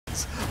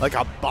friends, like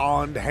a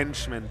Bond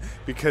henchman,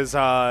 because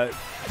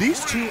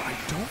these two, I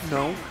don't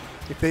know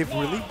if they've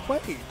really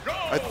played.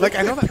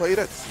 I know they played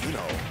at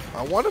Zeno.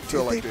 I want to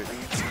feel like they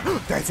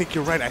I think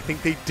you're right. I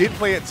think they did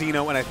play at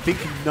Zeno, and I think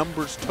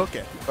Numbers took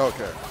it.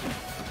 Okay.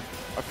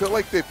 I feel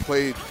like they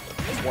played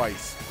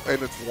twice,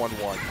 and it's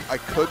 1-1. I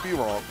could be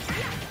wrong.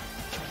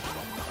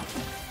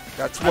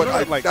 That's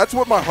what that's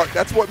what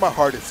my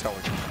heart is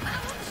telling me.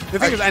 The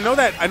thing is, I know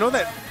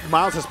that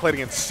Myles has played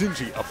against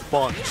Sinji a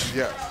bunch.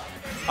 Yes.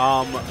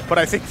 But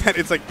I think that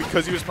it's like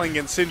because he was playing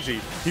against Sinji,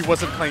 he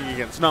wasn't playing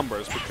against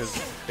Numbers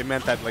because it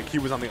meant that like he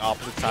was on the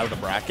opposite side of the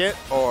bracket.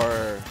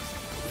 Or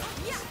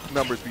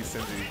Numbers beat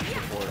Sinji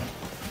before.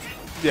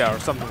 Yeah, or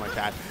something like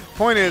that.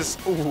 Point is,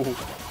 ooh,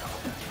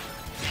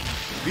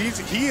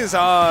 he is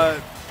I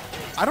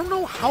don't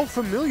know how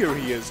familiar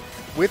he is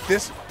with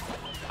this.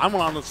 I'm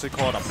gonna honestly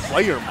call it a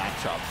player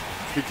matchup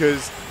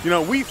because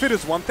Wii Fit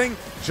is one thing.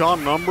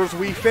 John Numbers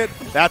Wii Fit,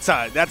 that's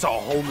a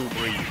whole new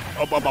breed.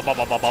 Up.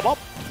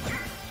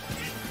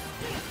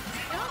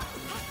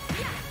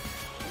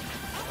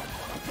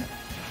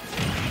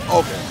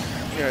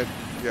 Okay.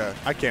 Yeah.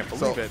 I can't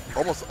believe it.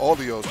 Almost all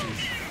the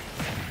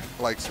Yoshis,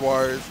 like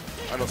Suarez,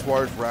 I know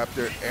Suarez,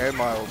 Raptor, and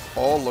Myles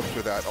all look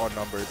for that on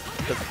Numbers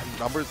because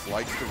Numbers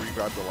likes to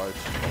re-grab the ledge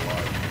a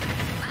lot.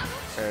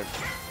 And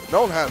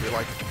no one has it.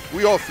 Like,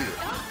 we all see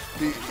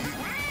it.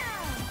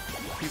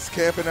 He's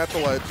camping at the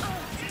ledge,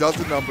 does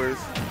the Numbers,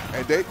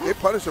 and they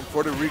punish him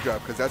for the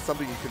re-grab because that's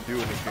something you can do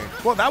in this game.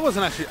 Well, that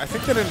wasn't actually, I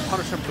think they didn't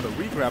punish him for the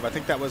re-grab. I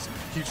think that was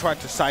he tried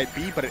to side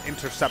B, but it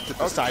intercepted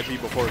the side B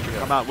before it could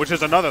come out, which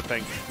is another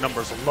thing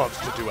Numbers loves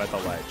to do at the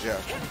ledge. Yeah,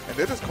 and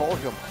they're just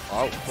calling him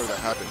out for that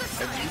happen.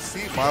 And you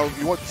see Myles,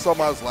 you saw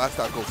Myles last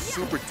time go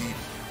super deep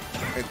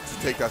and to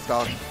take that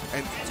stock.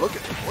 And look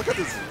at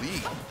this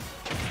lead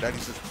that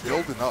he's just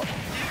building up.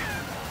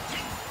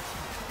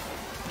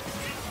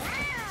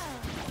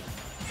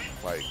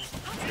 Like,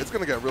 it's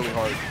gonna get really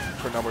hard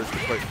for Numbers to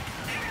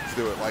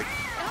do it. Like,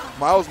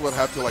 Myles would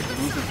have to like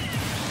lose his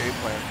game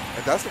plan,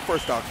 and that's the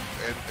first stock.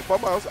 And if I'm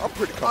Myles, I'm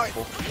pretty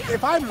comfortable.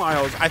 If I'm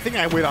Myles, I think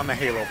I wait on the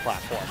Halo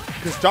platform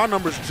because John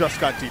Numbers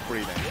just got deep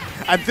breathing,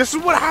 and this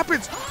is what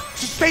happens.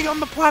 Just stay on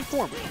the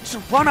platform.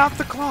 Just run out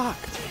the clock.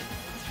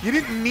 You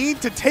didn't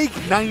need to take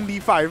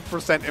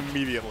 95%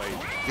 immediately.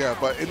 Yeah,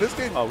 but in this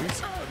game,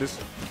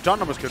 John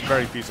Numbers could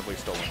very feasibly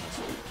still win this.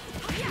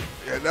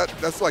 Yeah,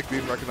 that's like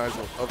being recognized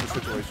of the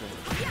situation.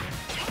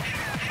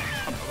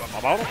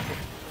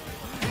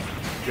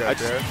 Yeah,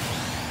 there.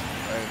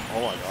 And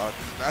oh my God,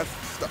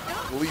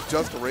 that's lead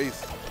just a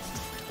race.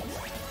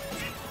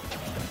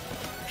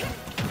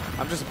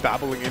 I'm just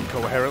babbling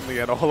incoherently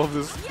at all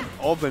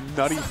the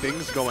nutty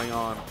things going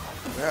on.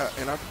 Yeah,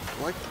 and it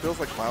feels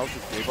like Myles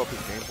just gave up his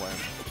game plan.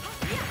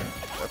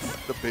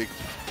 That's the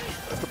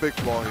big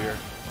flaw here.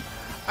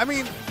 I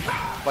mean,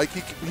 like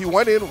he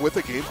went in with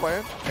a game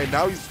plan, and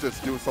now he's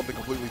just doing something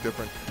completely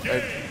different.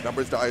 And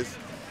Numbers dies.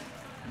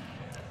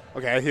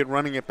 Okay, I hit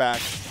running it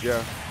back.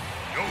 Yeah.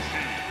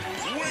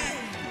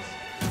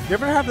 You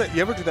ever have that?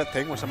 You ever do that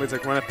thing where somebody's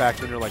like, run it back,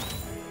 and you're like,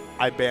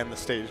 I banned the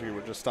stage we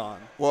were just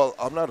on. Well,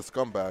 I'm not a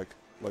scumbag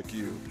like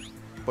you,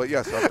 but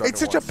yes, I've done it. It's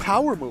such a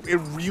power move. It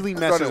really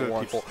messes with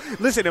people.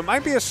 Listen, it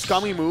might be a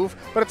scummy move,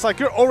 but it's like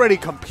you're already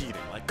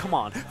competing. Like, come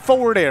on,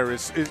 forward air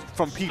is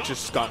from Peach is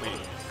scummy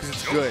because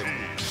it's good.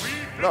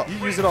 No, you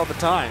use it all the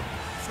time.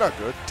 It's not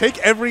good. Take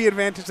every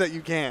advantage that you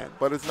can.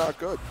 But it's not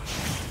good.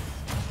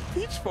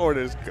 Peach forward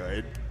is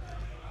good.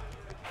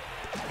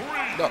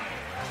 No.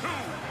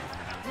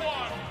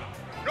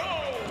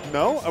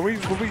 No?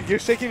 You're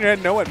shaking your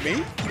head no at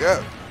me?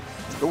 Yeah.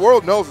 The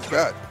world knows it's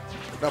bad.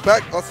 Now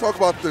let's talk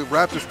about the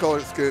Raptors color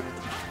skin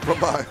from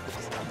Myles.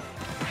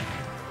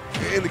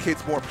 It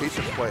indicates more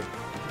patient play.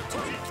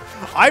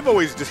 I've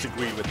always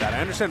disagreed with that.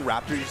 I understand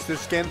Raptor use this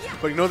skin,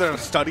 but there are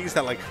studies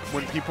that like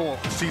when people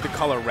see the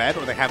color red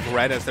or they have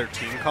red as their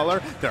team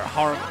color, they're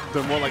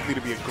more likely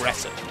to be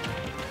aggressive.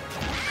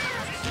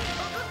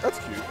 That's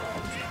cute.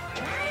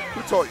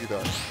 Who taught you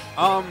that?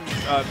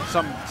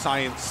 Some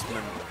science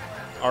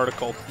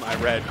article I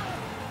read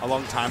a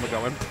long time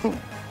ago, and boom.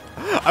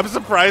 I'm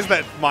surprised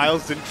that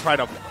Myles didn't try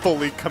to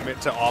fully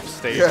commit to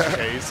off-stage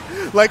chase.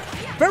 Like,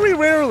 very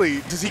rarely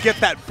does he get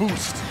that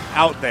boost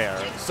out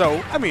there.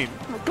 So, I mean,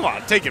 come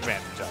on, take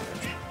advantage of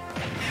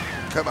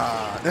it. Come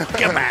on.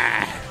 Come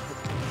on.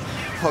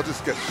 I'll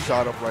just get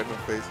shot up right in the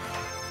face.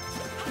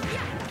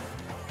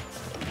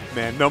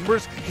 Man,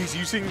 Numbers, he's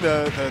using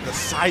the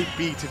side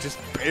B to just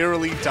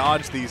barely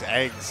dodge these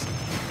eggs.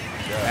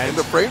 Yeah, and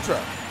the frame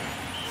trap.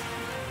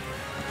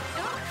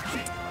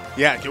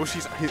 Yeah,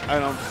 Yoshi's, I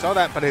don't saw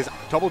that, but his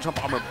double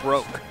jump armor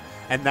broke,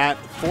 and that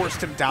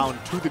forced him down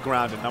to the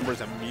ground, and Numbers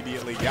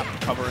immediately,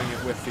 covering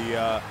it with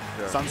the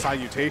Sun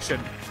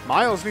Salutation.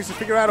 Myles needs to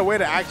figure out a way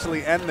to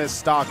actually end this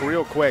stock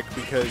real quick,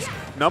 because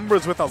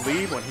Numbers with a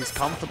lead when he's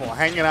comfortable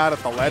hanging out at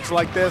the ledge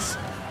like this.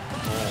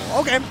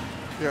 Okay.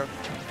 Yeah,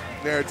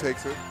 Nair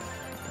takes it.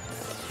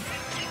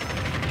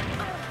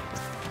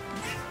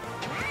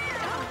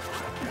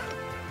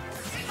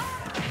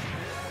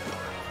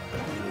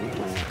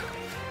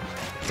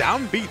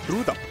 down B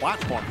through the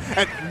platform.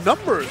 And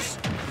numbers,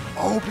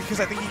 oh, because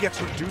I think he gets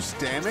reduced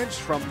damage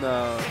from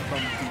the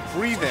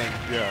breathing.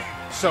 Yeah.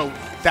 So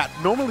that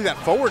normally that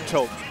forward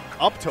tilt,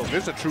 up tilt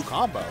is a true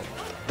combo.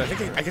 But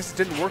I guess it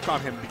didn't work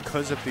on him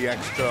because of the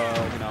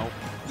extra, you know,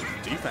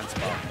 defense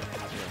buff.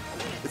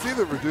 It's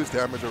either reduced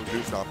damage or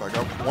reduced knockback.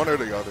 One or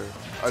the other.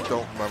 I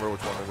don't remember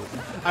which one it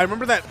is. I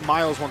remember that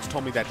Myles once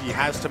told me that he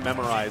has to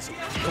memorize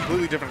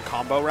completely different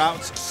combo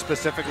routes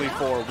specifically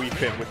for Wii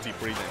Fit with deep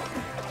breathing.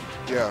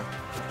 Yeah.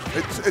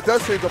 It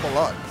does change up a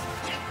lot.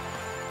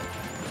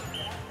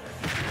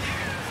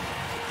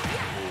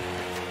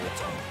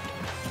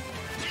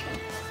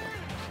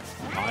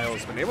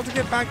 Myles been able to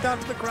get back down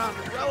to the ground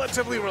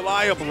relatively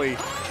reliably,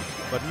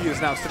 but he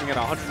is now sitting at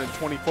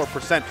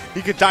 124%.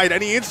 He could die at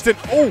any instant.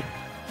 Oh!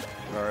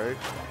 All right.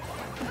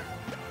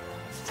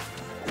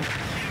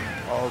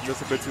 Oh,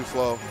 just a bit too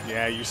slow.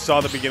 Yeah, you saw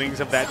the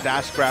beginnings of that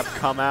dash grab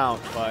come out,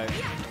 but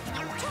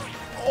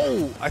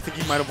oh, I think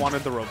he might have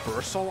wanted the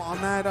reversal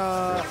on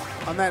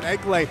that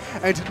egg lay,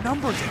 and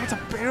numbers able to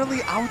barely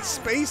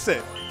outspace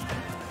it.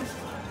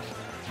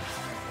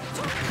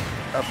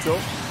 Up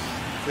tilt,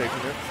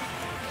 taking it.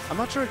 I'm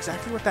not sure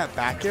exactly what that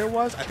back air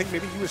was. I think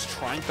maybe he was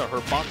trying to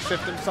hurt box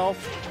shift himself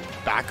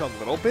back a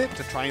little bit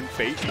to try and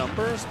bait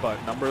numbers,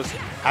 but numbers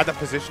had the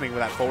positioning where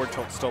that forward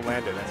tilt still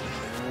landed.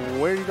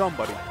 And where are you going,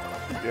 buddy?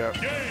 Yeah,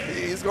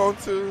 he's going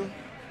to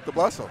the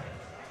Blasto.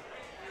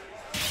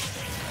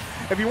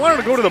 If you wanted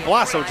to go to the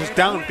Blasto, just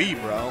down B,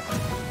 bro.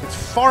 It's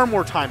far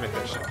more time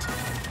efficient.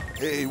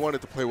 He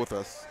wanted to play with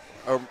us,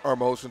 our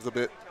motions a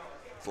bit.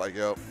 It's like,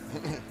 yo,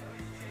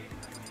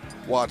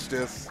 watch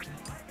this.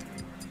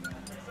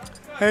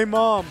 Hey,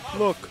 Mom,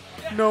 look,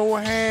 no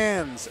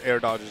hands. Air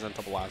dodges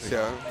into Blasto.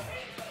 Yeah.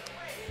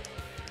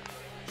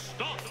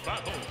 Start the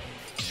battle.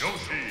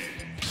 Yoshi,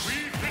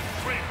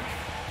 training.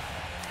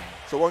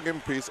 So one game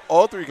apiece.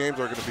 All 3 games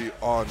are going to be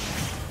on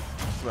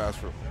Smash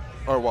Bros.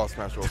 Or well,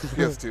 Smash Bros.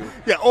 PS2.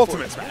 Yeah,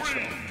 Ultimate Smash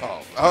Bros.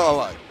 Oh, I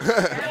lied.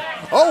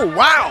 Oh,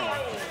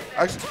 wow.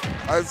 Actually,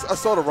 I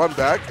saw the run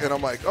back, and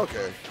I'm like,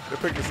 okay, they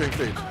picked the same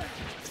stage.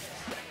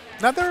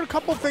 Now, there are a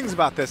couple things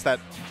about this that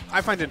I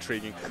find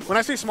intriguing. When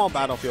I say small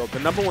battlefield, the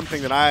number one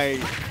thing that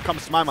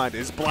comes to my mind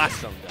is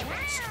blast zone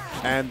demos.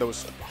 And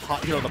those,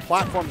 you know, the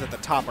platforms at the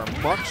top are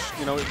much,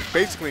 you know, it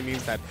basically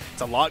means that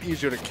it's a lot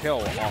easier to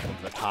kill off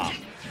of the top.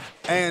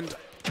 And,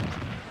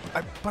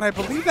 but I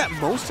believe that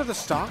most of the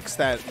stocks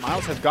that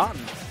Myles has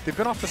gotten, they've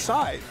been off the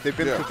side. They've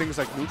been for things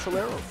like neutral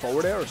air or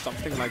forward air or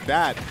something like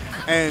that.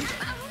 And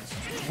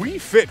Wii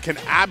Fit can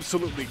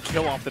absolutely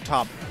kill off the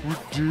top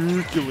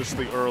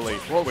ridiculously early,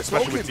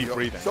 especially with deep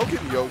breathing. So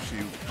can Yoshi,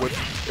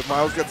 if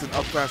Myles gets an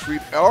up smash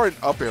read or an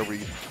up air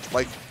read,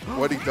 like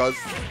what he does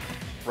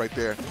right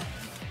there.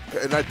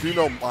 And I do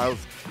know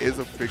Myles is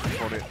a big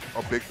component,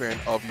 a big fan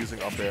of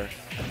using up air.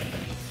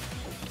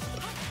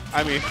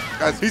 I mean,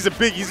 he's a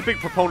big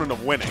proponent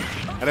of winning,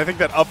 and I think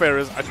that up air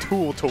is a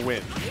tool to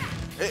win.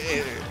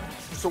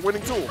 It's a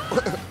winning tool.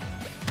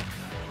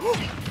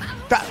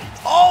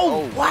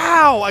 Oh,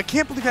 wow! I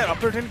can't believe that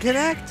up air didn't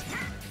connect.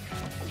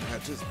 Yeah,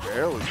 just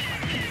barely.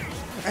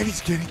 And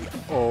he's getting,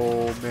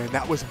 oh man,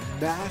 that was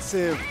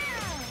massive.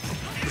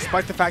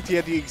 Despite the fact he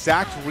had the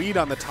exact read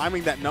on the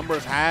timing that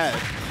numbers had,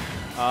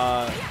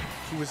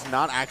 he was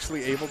not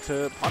actually able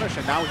to punish,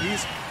 and now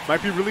he's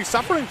might be really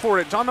suffering for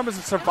it. John Numbers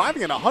is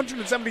surviving at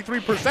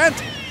 173%.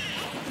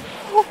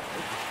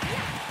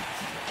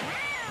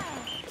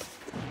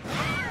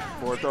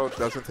 Forward throw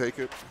doesn't take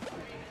it.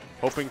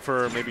 Hoping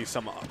for maybe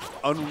some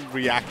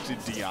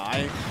unreacted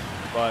DI,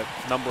 but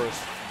Numbers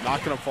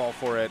not going to fall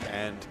for it,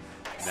 and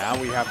now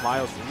we have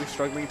Myles really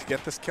struggling to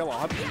get this kill,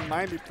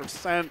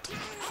 190%.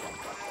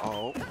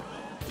 Oh.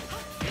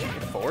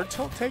 Can forward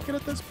tilt take it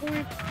at this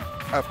point?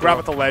 Grab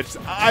at the ledge.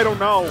 I don't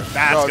know.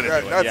 That's going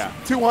to do it, yeah.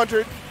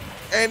 200,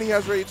 and he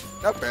has rage.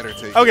 That better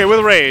take it. Okay,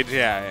 with rage,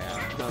 yeah.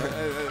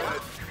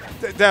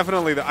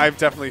 Definitely, I've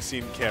definitely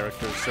seen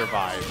characters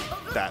survive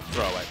that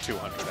throw at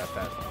 200 at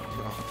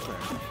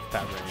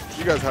that range.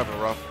 You guys having a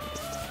rough.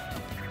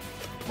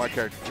 My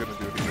character couldn't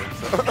do it either.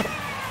 So.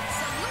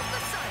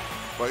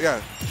 But yeah,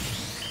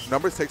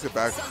 Numbers takes it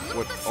back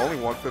with only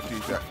 150,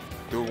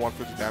 doing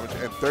 150 damage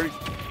and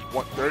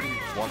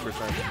 31%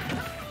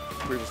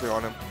 previously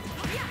on him.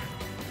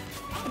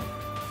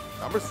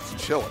 Numbers is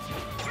chilling.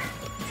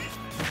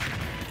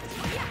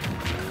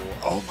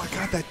 Oh my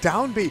god, that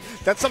down B.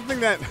 That's something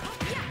that,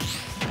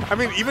 I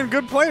mean, even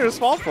good players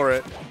fall for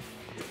it.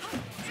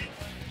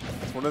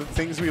 It's one of the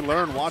things we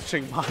learn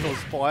watching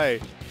Myles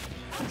play.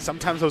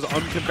 Sometimes those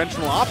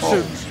unconventional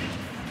options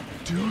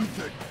do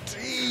the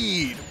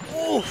deed.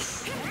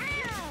 Oof.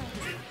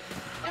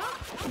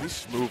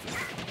 He's moving.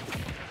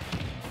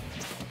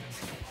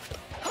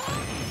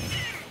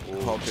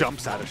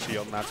 Jumps out of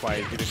shield, and that's why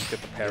he didn't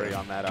get the parry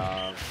on that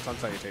sun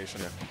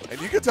salutation. Yeah.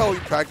 And you can tell he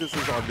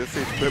practices on this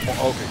stage a bit more.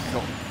 Okay, you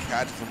know, he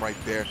catches him right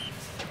there.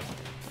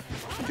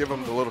 Give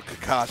him the little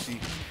Kakashi.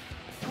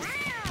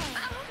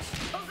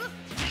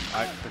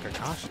 The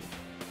Kakashi.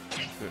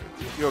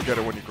 You'll get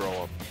it when you grow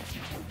up.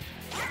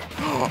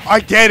 I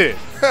get it.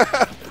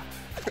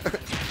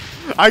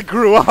 I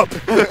grew up.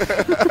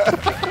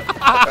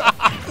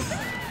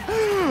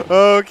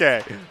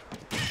 Okay.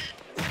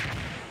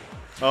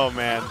 Oh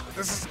man,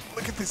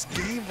 look at this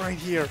game right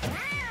here.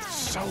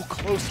 So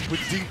close with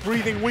deep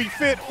breathing. We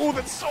fit. Oh,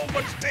 that's so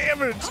much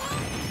damage.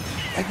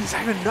 And is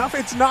that enough?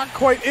 It's not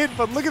quite it,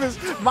 but look at this.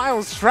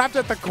 Myles trapped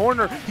at the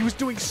corner. He was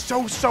doing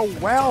so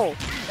well.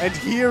 And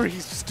here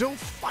he's still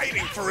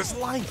fighting for his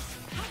life.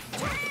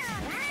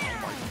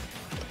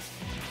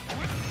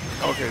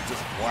 Okay,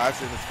 just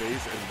blast in his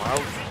face and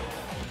Myles.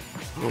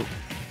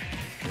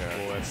 Yeah.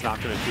 Well, that's not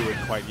going to do it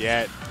quite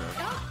yet.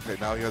 Okay,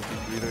 now he has deep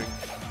breathing.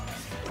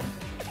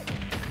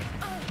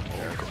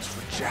 Oh, goes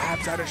for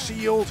jabs out of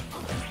shield.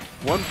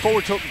 One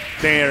forward tilt.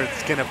 There,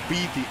 it's going to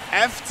beat the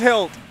F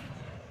tilt.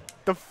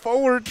 The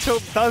forward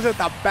tilt does it.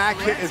 The back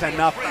hit is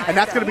enough. And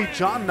that's going to be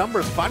John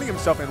Numbers finding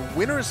himself in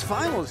winners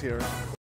finals here.